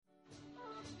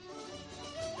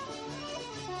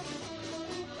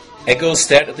Ego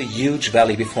stared at the huge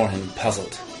valley before him,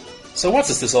 puzzled. "So what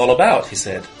is this all about?" he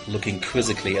said, looking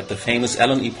quizzically at the famous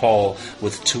Alan E. Paul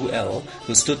with 2L,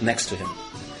 who stood next to him.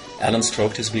 Alan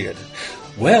stroked his beard.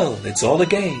 "Well, it's all a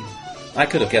game." "I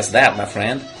could have guessed that, my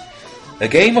friend." "A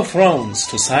Game of Thrones,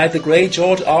 to cite the great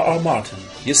George R.R. Martin.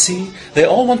 You see, they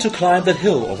all want to climb that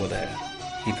hill over there."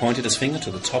 He pointed his finger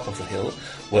to the top of the hill,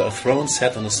 where a throne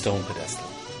sat on a stone pedestal.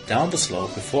 Down the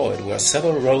slope before it were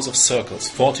several rows of circles,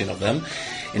 14 of them,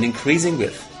 in increasing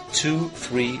width, 2,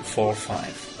 3, 4,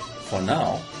 5. For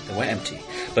now, they were empty,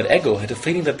 but Ego had a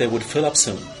feeling that they would fill up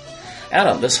soon.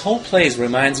 "Alan, this whole place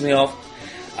reminds me of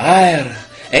Aer,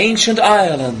 ancient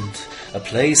Ireland, a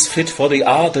place fit for the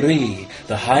Ardri,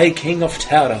 the High King of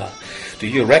Terra. Do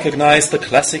you recognize the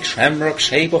classic shamrock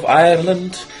shape of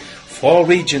Ireland? 4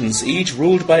 regions, each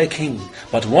ruled by a king,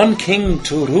 but one king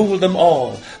to rule them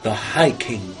all, the High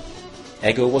King."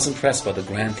 Ego was impressed by the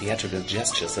grand theatrical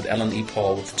gestures that Alan E.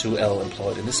 Paul with 2L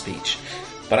employed in his speech.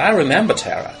 "But I remember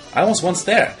Terra. I was once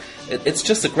there. It's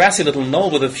just a grassy little knoll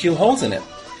with a few holes in it."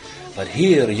 "But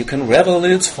here you can revel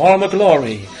in its former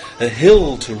glory, a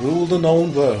hill to rule the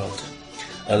known world."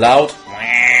 A loud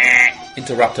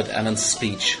interrupted Alan's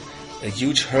speech. A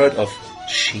huge herd of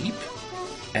sheep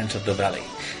entered the valley.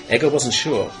 Ego wasn't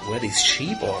sure, were these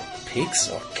sheep or pigs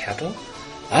or cattle?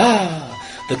 "Ah,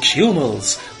 the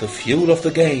cumels, the fuel of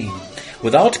the game.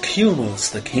 Without cumels,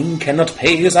 the king cannot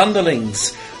pay his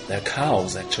underlings." They're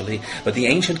cows, actually, but the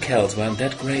ancient Celts weren't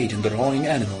that great in drawing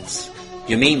animals.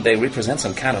 "You mean they represent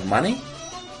some kind of money?"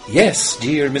 "Yes,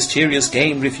 dear mysterious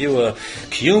game reviewer,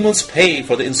 cumels pay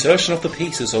for the insertion of the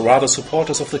pieces, or rather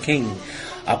supporters of the king.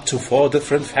 Up to 4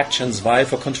 different factions vie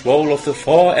for control of the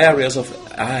 4 areas of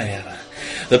Aer.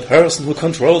 The person who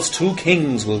controls 2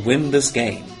 kings will win this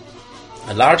game."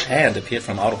 A large hand appeared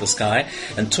from out of the sky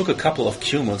and took a couple of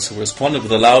cumels, who responded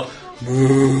with a loud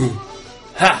moo.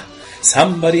 "Ha!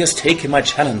 Somebody has taken my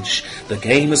challenge. The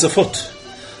game is afoot."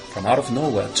 From out of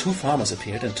nowhere, 2 farmers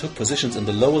appeared and took positions in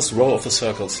the lowest row of the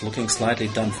circles, looking slightly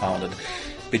dumbfounded.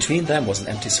 Between them was an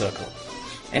empty circle.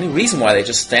 "Any reason why they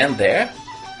just stand there?"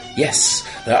 "Yes,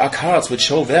 there are cards which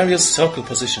show various circle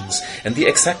positions and the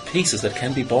exact pieces that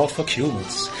can be bought for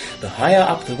cumels. The higher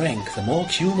up the rank, the more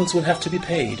cumels will have to be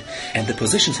paid, and the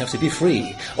positions have to be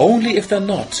free. Only if they're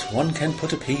not, one can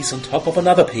put a piece on top of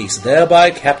another piece,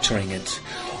 thereby capturing it.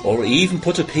 Or even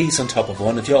put a piece on top of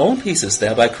one of your own pieces,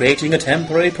 thereby creating a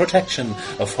temporary protection,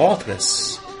 a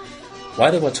fortress."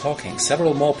 While they were talking,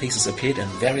 several more pieces appeared in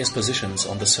various positions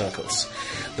on the circles.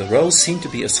 The rows seemed to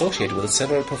be associated with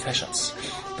several professions.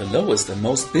 The lowest and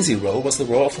most busy row was the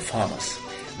row of the farmers.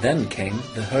 Then came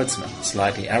the herdsmen,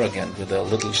 slightly arrogant with their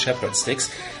little shepherd sticks,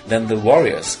 then the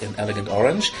warriors in elegant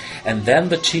orange, and then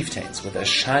the chieftains with their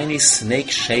shiny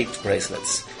snake-shaped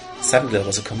bracelets. Suddenly there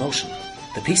was a commotion.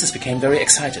 The pieces became very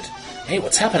excited. "Hey,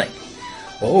 what's happening?"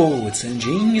 "Oh, it's an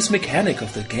ingenious mechanic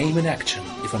of the game in action,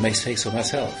 if I may say so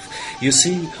myself. You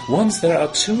see, once there are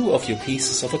 2 of your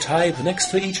pieces of a type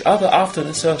next to each other after an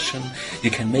insertion, you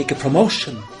can make a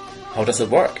promotion." "How does it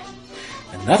work?"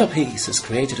 "Another piece is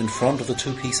created in front of the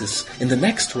 2 pieces in the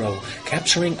next row,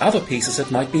 capturing other pieces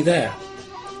that might be there,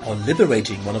 or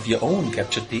liberating one of your own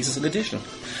captured pieces in addition.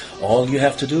 All you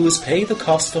have to do is pay the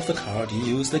cost of the card you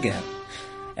used again."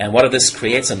 "And what if this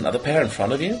creates another pair in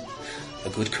front of you?" "A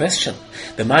good question.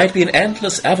 There might be an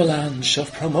endless avalanche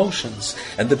of promotions,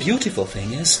 and the beautiful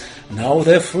thing is, now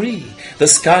they're free. The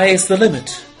sky is the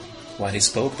limit." While he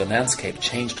spoke, the landscape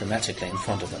changed dramatically in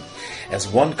front of them, as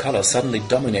one color suddenly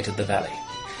dominated the valley.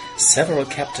 Several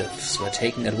captives were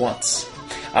taken at once.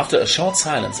 After a short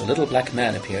silence, a little black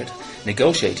man appeared,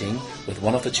 negotiating with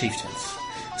one of the chieftains.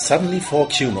 Suddenly 4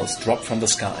 cumels dropped from the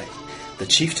sky. The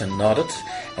chieftain nodded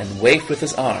and waved with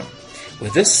his arm.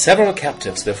 With this, several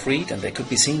captives were freed, and they could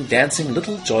be seen dancing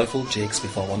little joyful jigs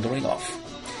before wandering off.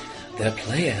 "Their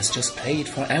player has just paid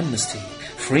for amnesty,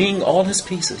 freeing all his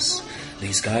pieces.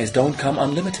 These guys don't come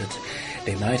unlimited.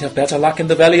 They might have better luck in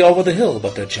the valley over the hill,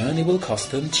 but their journey will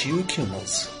cost them 2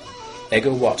 cumels."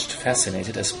 Ego watched,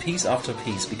 fascinated, as piece after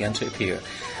piece began to appear,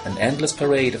 an endless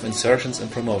parade of insertions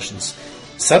and promotions.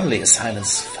 Suddenly a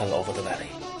silence fell over the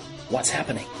valley. "What's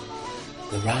happening?"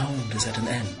 "The round is at an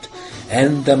end,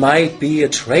 and there might be a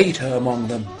traitor among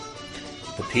them."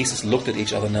 The pieces looked at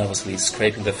each other nervously,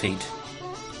 scraping their feet.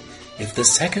 "If the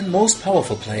second most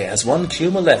powerful player has 1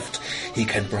 cumel left, he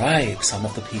can bribe some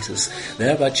of the pieces,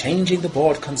 thereby changing the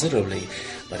board considerably,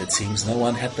 but it seems no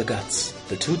one had the guts."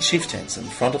 The 2 chieftains in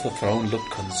front of the throne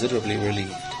looked considerably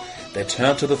relieved. They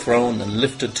turned to the throne and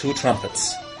lifted 2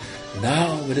 trumpets.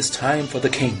 "Now it is time for the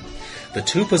king. The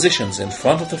 2 positions in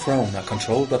front of the throne are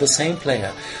controlled by the same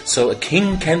player, so a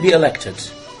king can be elected."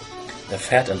 The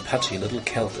fat and pudgy little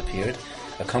Celt appeared,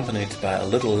 accompanied by a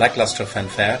little lackluster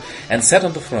fanfare, and sat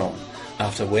on the throne,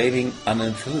 after waving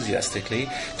unenthusiastically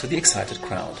to the excited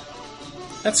crowd.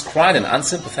 "That's quite an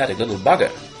unsympathetic little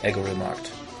bugger," Ego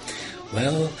remarked.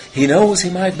 "Well, he knows he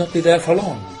might not be there for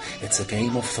long. It's a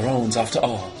Game of Thrones after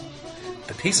all."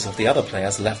 The pieces of the other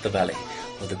players left the valley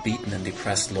with a beaten and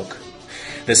depressed look.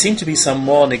 There seemed to be some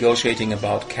more negotiating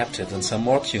about captives, and some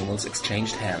more Cumels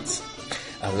exchanged hands.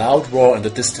 A loud roar in the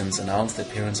distance announced the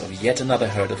appearance of yet another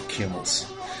herd of Cumels.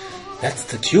 "That's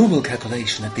the Cumel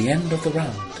calculation at the end of the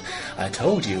round. I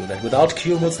told you that without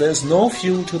Cumels there's no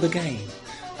fuel to the game.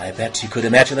 I bet you could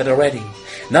imagine that already.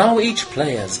 Now each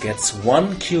player gets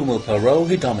 1 Cumel per row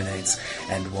he dominates,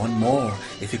 and 1 more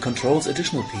if he controls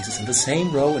additional pieces in the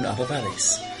same row in other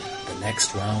valleys. The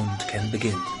next round can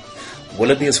begin.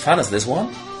 Will it be as fun as this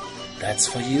one? That's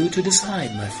for you to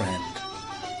decide, my friend."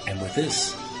 And with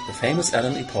this, the famous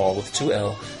Alan E. Paul with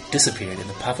 2L disappeared in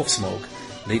a puff of smoke,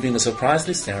 leaving a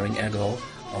surprisingly staring Ego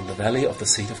on the valley of the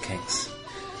Seat of Kings.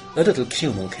 A little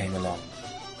Cumel came along.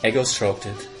 Ego stroked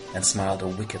it and smiled a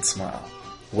wicked smile.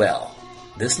 "Well,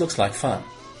 this looks like fun."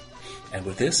 And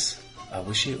with this, I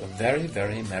wish you a very,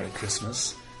 very Merry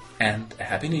Christmas and a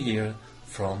Happy New Year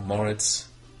from Moritz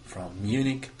from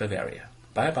Munich, Bavaria.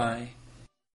 Bye-bye.